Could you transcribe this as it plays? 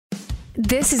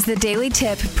This is the Daily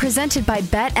Tip presented by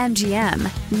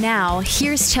BetMGM. Now,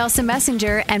 here's Chelsea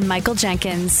Messenger and Michael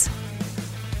Jenkins.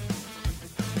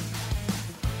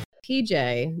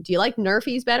 PJ, do you like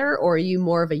Nerfies better, or are you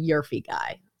more of a Yerfie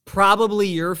guy? Probably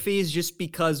Yerfies, just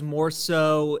because more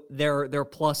so they're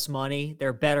plus money.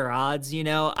 They're better odds, you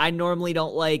know. I normally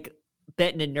don't like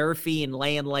betting a Nerfie and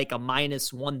laying like a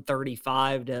minus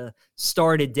 135 to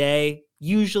start a day.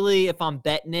 Usually if I'm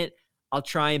betting it, I'll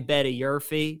try and bet a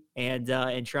Yerfie and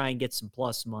try and get some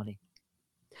plus money.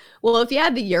 Well, if you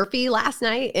had the Yerfie last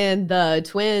night in the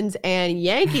Twins and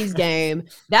Yankees game,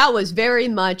 that was very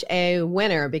much a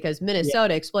winner because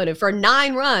Minnesota exploded for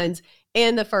 9 runs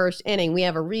in the first inning. We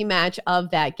have a rematch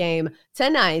of that game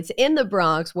tonight in the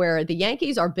Bronx, where the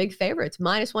Yankees are big favorites,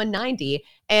 minus 190,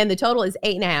 and the total is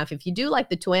 8.5. If you do like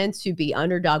the Twins to be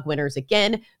underdog winners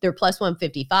again, they're plus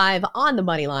 155 on the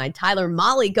money line. Tyler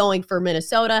Mahle going for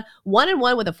Minnesota,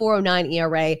 1-1 with a 4.09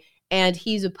 ERA. And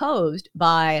he's opposed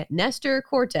by Nestor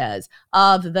Cortes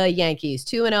of the Yankees,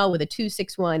 2-0 with a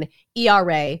 2.61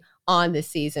 ERA on the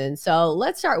season. So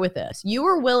let's start with this. You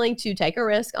were willing to take a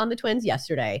risk on the Twins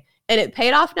yesterday, and it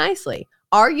paid off nicely.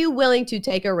 Are you willing to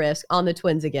take a risk on the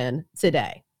Twins again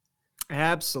today?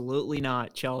 Absolutely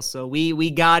not, Chelsea. We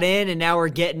got in and now we're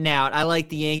getting out. I like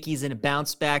the Yankees in a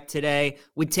bounce back today.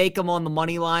 Would take them on the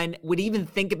money line. Would even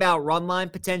think about run line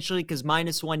potentially because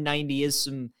minus 190 is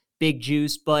some big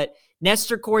juice, but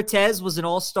Nestor Cortes was an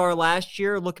all-star last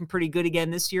year, looking pretty good again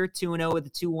this year, 2-0 with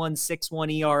a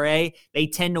 2.161 ERA. They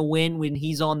tend to win when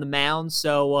he's on the mound.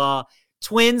 So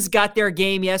Twins got their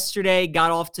game yesterday, got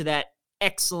off to that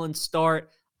excellent start.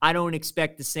 I don't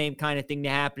expect the same kind of thing to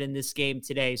happen in this game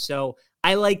today. So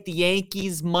I like the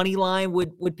Yankees money line,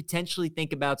 would potentially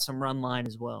think about some run line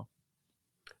as well.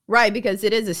 Right, because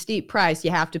it is a steep price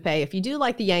you have to pay. If you do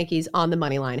like the Yankees on the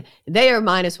money line, they are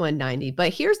minus 190.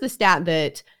 But here's the stat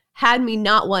that had me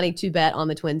not wanting to bet on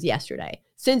the Twins yesterday.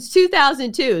 Since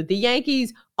 2002, the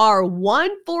Yankees are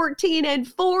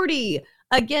 114-40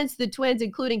 against the Twins,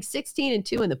 including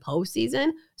 16-2 in the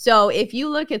postseason. So if you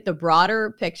look at the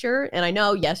broader picture, and I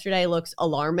know yesterday looks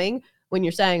alarming when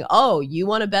you're saying, oh, you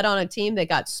want to bet on a team that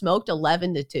got smoked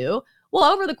 11-2. Well,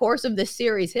 over the course of this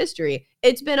series history,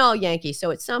 it's been all Yankees.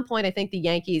 So at some point, I think the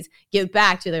Yankees get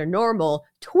back to their normal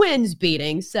Twins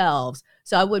beating selves.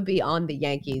 So I would be on the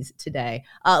Yankees today.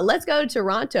 Let's go to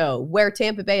Toronto, where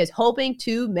Tampa Bay is hoping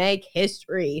to make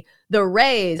history. The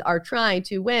Rays are trying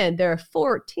to win their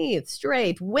 14th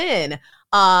straight win.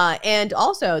 And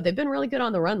also, they've been really good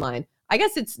on the run line. I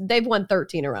guess they've won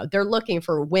 13 in a row. They're looking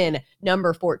for win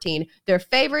number 14. They're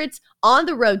favorites on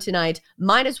the road tonight,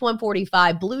 minus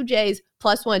 145. Blue Jays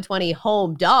plus 120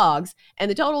 home dogs. And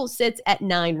the total sits at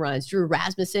 9 runs. Drew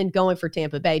Rasmussen going for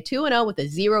Tampa Bay, 2-0 with a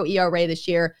 0 ERA this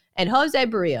year. And Jose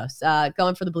Barrios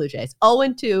going for the Blue Jays,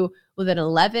 0-2 with an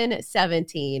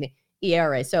 11.17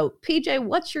 ERA. So, PJ,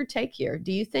 what's your take here?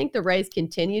 Do you think the Rays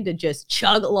continue to just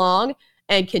chug along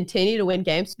and continue to win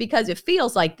games? Because it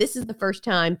feels like this is the first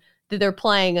time that they're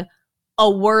playing a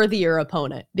worthier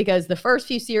opponent, because the first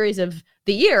few series of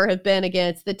the year have been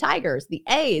against the Tigers, the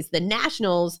A's, the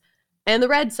Nationals, and the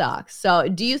Red Sox. So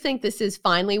do you think this is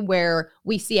finally where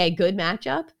we see a good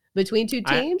matchup between two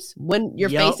teams when you're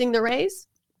facing the Rays?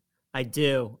 I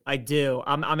do.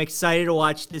 I'm excited to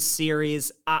watch this series.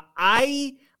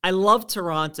 I love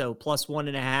Toronto plus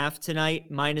 1.5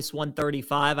 tonight, minus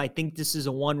 135. I think this is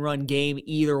a 1-run game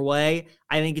either way.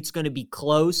 I think it's going to be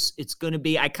close. I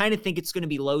kind of think it's going to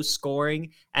be low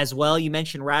scoring as well. You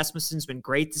mentioned Rasmussen's been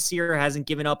great this year, hasn't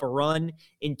given up a run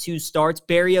in 2 starts.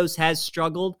 Barrios has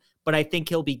struggled, but I think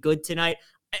he'll be good tonight.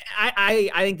 I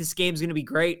think this game's going to be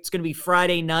great. It's going to be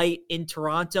Friday night in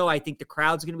Toronto. I think the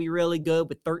crowd's going to be really good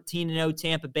with 13-0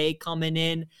 Tampa Bay coming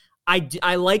in.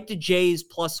 I like the Jays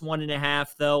plus 1.5,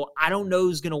 though. I don't know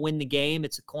who's going to win the game.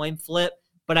 It's a coin flip,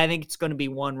 but I think it's going to be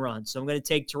 1 run. So I'm going to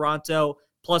take Toronto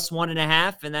plus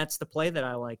 1.5, and that's the play that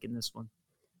I like in this one.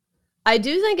 I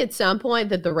do think at some point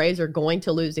that the Rays are going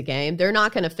to lose a game. They're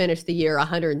not going to finish the year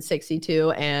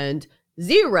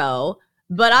 162-0,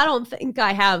 but I don't think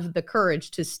I have the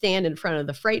courage to stand in front of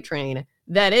the freight train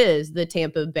that is the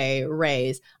Tampa Bay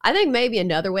Rays. I think maybe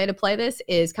another way to play this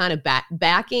is kind of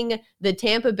backing the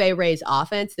Tampa Bay Rays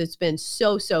offense that's been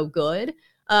so good.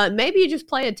 Maybe you just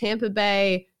play a Tampa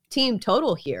Bay team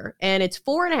total here, and it's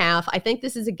 4.5. I think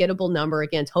this is a gettable number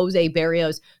against Jose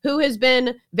Barrios, who has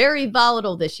been very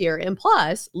volatile this year. And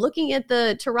plus, looking at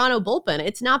the Toronto bullpen,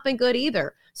 it's not been good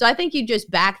either. So I think you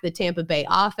just back the Tampa Bay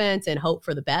offense and hope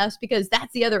for the best, because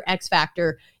that's the other X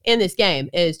factor in this game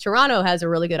is Toronto has a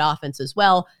really good offense as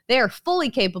well. They are fully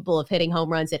capable of hitting home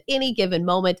runs at any given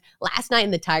moment. Last night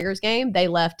in the Tigers game, they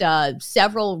left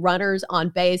several runners on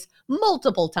base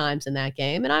multiple times in that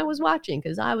game. And I was watching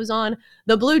because I was on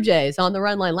the Blue Jays on the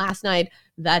run line last night.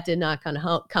 That did not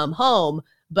come home.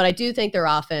 But I do think their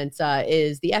offense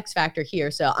is the X factor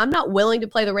here. So I'm not willing to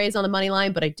play the Rays on the money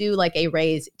line, but I do like a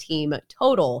Rays team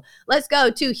total. Let's go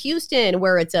to Houston,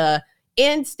 where it's a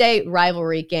in-state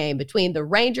rivalry game between the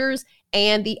Rangers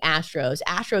and the Astros.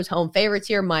 Astros home favorites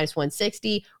here,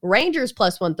 -160. Rangers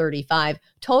 +135.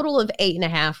 Total of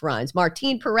 8.5 runs.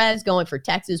 Martin Perez going for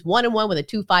Texas, 1-1 with a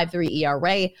 2.53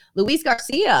 ERA. Luis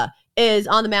Garcia is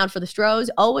on the mound for the Stros,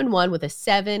 0-1 with a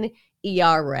 7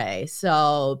 ERA.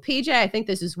 So, PJ, I think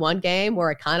this is one game where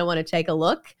I kind of want to take a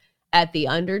look at the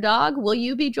underdog. Will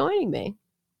you be joining me?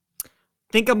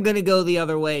 I think I'm going to go the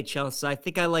other way, Chelsea. I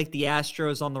think I like the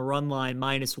Astros on the run line,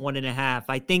 -1.5.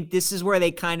 I think this is where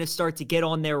they kind of start to get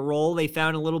on their roll. They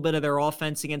found a little bit of their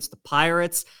offense against the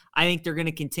Pirates. I think they're going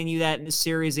to continue that in the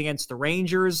series against the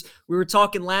Rangers. We were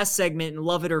talking last segment in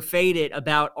Love It or Fade It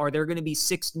about, are there going to be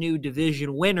 6 new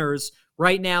division winners?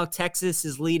 Right now, Texas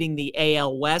is leading the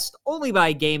AL West only by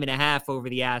a 1.5 over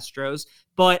the Astros.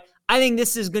 But I think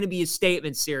this is going to be a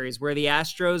statement series where the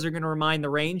Astros are going to remind the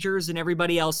Rangers and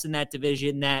everybody else in that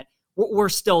division that we're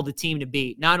still the team to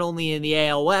beat, not only in the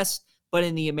AL West, but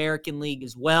in the American League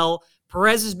as well.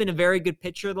 Perez has been a very good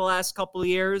pitcher the last couple of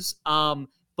years,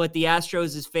 but the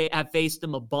Astros have faced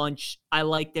them a bunch. I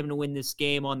like them to win this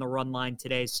game on the run line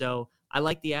today, so I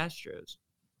like the Astros.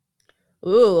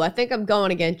 Ooh, I think I'm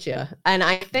going against you. And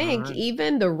I think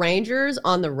even the Rangers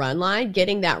on the run line,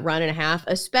 getting that 1.5,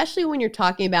 especially when you're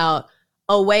talking about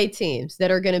away teams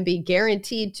that are going to be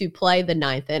guaranteed to play the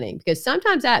 9th inning, because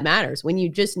sometimes that matters when you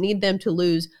just need them to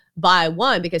lose by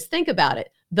 1. Because think about it,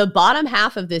 the bottom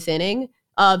half of this inning,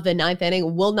 of the 9th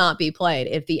inning, will not be played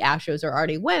if the Astros are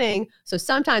already winning. So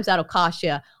sometimes that'll cost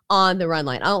you on the run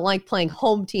line. I don't like playing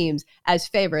home teams as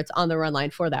favorites on the run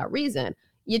line for that reason.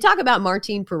 You talk about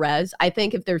Martin Perez. I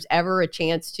think if there's ever a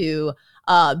chance to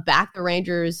back the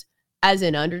Rangers as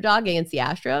an underdog against the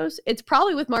Astros, it's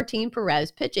probably with Martin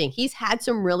Perez pitching. He's had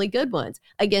some really good ones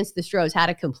against the Stros,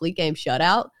 had a complete game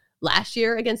shutout last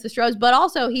year against the Stros, but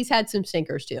also he's had some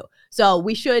stinkers too. So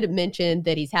we should mention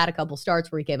that he's had a couple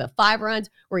starts where he gave up 5 runs,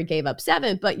 where he gave up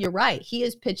 7, but you're right. He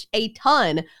has pitched a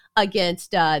ton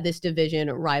against this division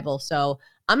rival. So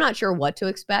I'm not sure what to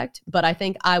expect, but I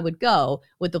think I would go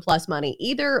with the plus money,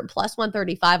 either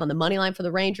 +135 on the money line for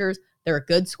the Rangers. They're a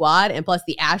good squad. And plus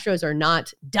the Astros are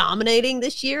not dominating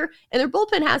this year, and their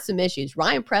bullpen has some issues.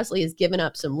 Ryan Presley has given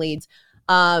up some leads.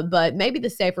 But maybe the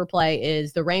safer play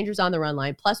is the Rangers on the run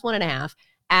line, +1.5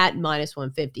 at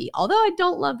 -150. Although I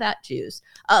don't love that juice.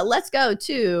 Let's go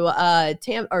to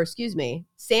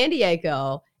San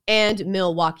Diego and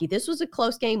Milwaukee. This was a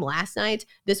close game last night.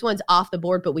 This one's off the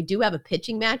board, but we do have a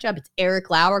pitching matchup. It's Eric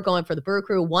Lauer going for the Brew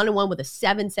Crew, 1-1 with a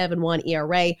 7.71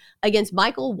 ERA against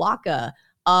Michael Wacha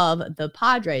of the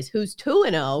Padres, who's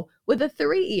 2-0 with a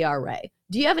 3 ERA.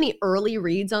 Do you have any early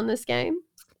reads on this game?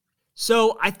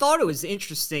 So I thought it was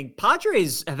interesting.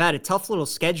 Padres have had a tough little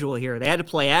schedule here. They had to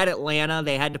play at Atlanta.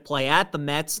 They had to play at the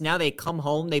Mets. Now they come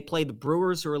home. They play the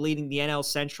Brewers, who are leading the NL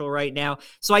Central right now.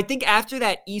 So I think after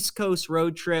that East Coast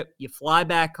road trip, you fly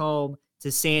back home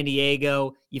to San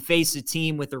Diego. You face a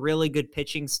team with a really good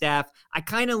pitching staff. I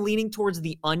kind of leaning towards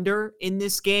the under in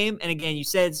this game. And again, you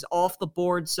said it's off the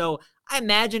board, so I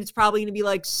imagine it's probably going to be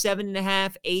like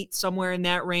 7.5, 8, somewhere in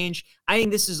that range. I think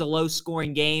this is a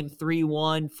low-scoring game,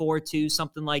 3-1, 4-2,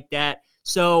 something like that.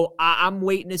 So I'm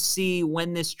waiting to see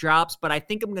when this drops, but I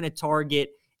think I'm going to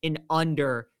target an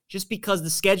under just because the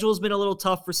schedule has been a little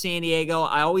tough for San Diego.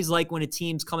 I always like when a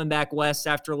team's coming back west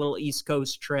after a little East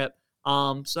Coast trip.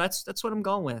 So that's what I'm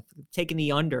going with. I'm taking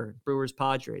the under,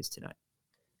 Brewers-Padres tonight.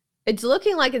 It's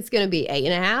looking like it's going to be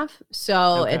 8.5.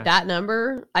 So At that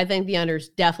number, I think the under is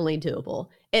definitely doable.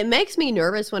 It makes me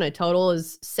nervous when a total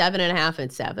is 7.5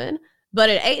 and 7.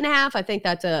 But at 8.5, I think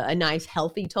that's a nice,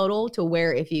 healthy total to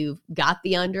where if you've got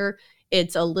the under,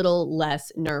 it's a little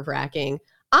less nerve-wracking.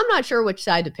 I'm not sure which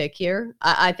side to pick here.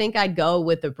 I think I'd go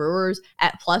with the Brewers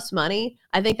at plus money.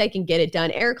 I think they can get it done.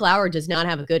 Eric Lauer does not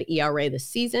have a good ERA this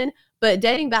season, but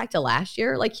dating back to last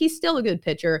year, like he's still a good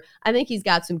pitcher. I think he's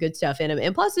got some good stuff in him.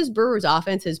 And plus his Brewers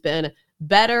offense has been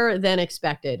better than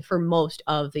expected for most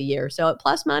of the year. So at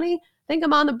plus money, I think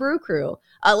I'm on the Brew Crew.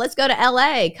 Let's go to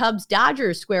LA. Cubs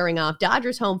Dodgers squaring off.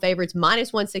 Dodgers home favorites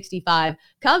 -165.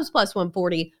 Cubs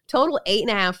 +140. Total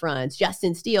 8.5 runs.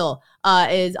 Justin Steele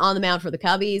is on the mound for the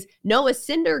Cubbies. Noah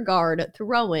Syndergaard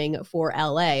throwing for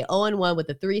LA. 0-1 with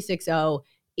a 3.60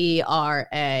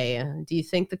 ERA. Do you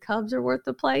think the Cubs are worth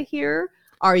the play here?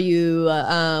 Are you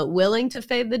willing to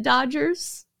fade the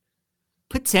Dodgers?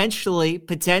 Potentially,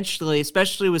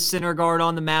 especially with Syndergaard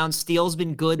on the mound. Steele's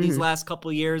been good these last couple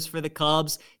of years for the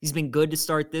Cubs. He's been good to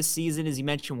start this season, as you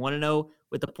mentioned, 1-0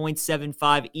 with a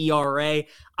 .75 ERA.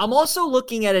 I'm also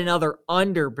looking at another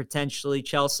under potentially,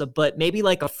 Chelsea, but maybe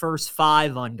like a first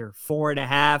 5 under,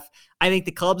 4.5. I think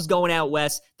the Cubs going out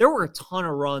west, there were a ton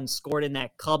of runs scored in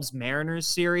that Cubs-Mariners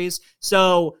series.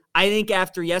 So I think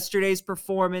after yesterday's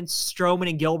performance, Stroman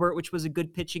and Gilbert, which was a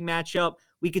good pitching matchup,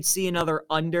 we could see another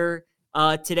under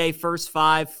today, first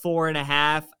 5,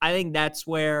 4.5. I think that's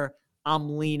where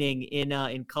I'm leaning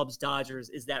in Cubs Dodgers,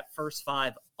 is that first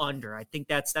 5 under. I think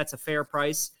that's a fair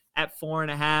price at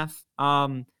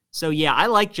 4.5. So yeah, I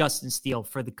like Justin Steele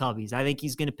for the Cubbies. I think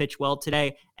he's going to pitch well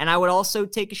today, and I would also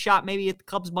take a shot maybe at the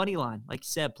Cubs money line, like you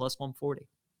said, +140.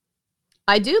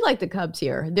 I do like the Cubs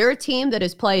here. They're a team that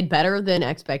has played better than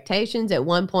expectations. At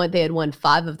one point, they had won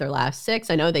 5 of their last 6.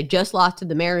 I know they just lost to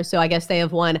the Mariners, so I guess they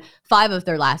have won 5 of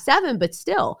their last 7, but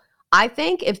still, I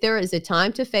think if there is a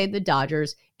time to fade the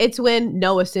Dodgers, it's when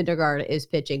Noah Syndergaard is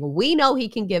pitching. We know he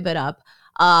can give it up,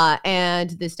 and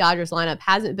this Dodgers lineup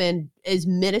hasn't been as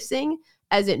menacing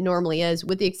as it normally is,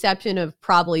 with the exception of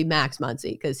probably Max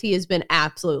Muncy, because he has been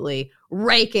absolutely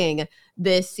raking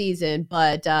this season.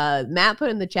 But Matt put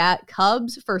in the chat,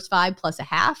 Cubs first 5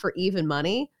 +0.5 for even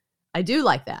money. I do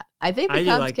like that. I think the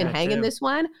Cubs can hang in this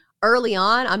one. Early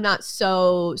on, I'm not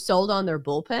so sold on their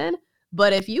bullpen,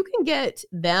 but if you can get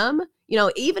them,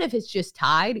 even if it's just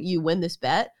tied, you win this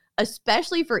bet,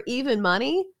 especially for even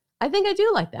money. I think I do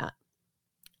like that.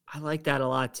 I like that a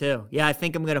lot too. Yeah, I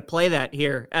think I'm going to play that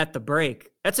here at the break.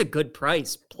 That's a good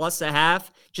price.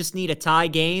 +0.5. Just need a tie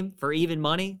game for even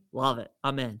money. Love it.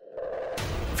 I'm in.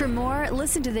 For more,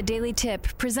 listen to the Daily Tip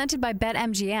presented by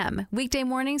BetMGM. Weekday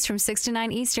mornings from 6 to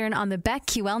 9 Eastern on the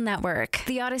BetQL network,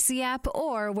 the Odyssey app,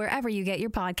 or wherever you get your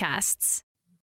podcasts.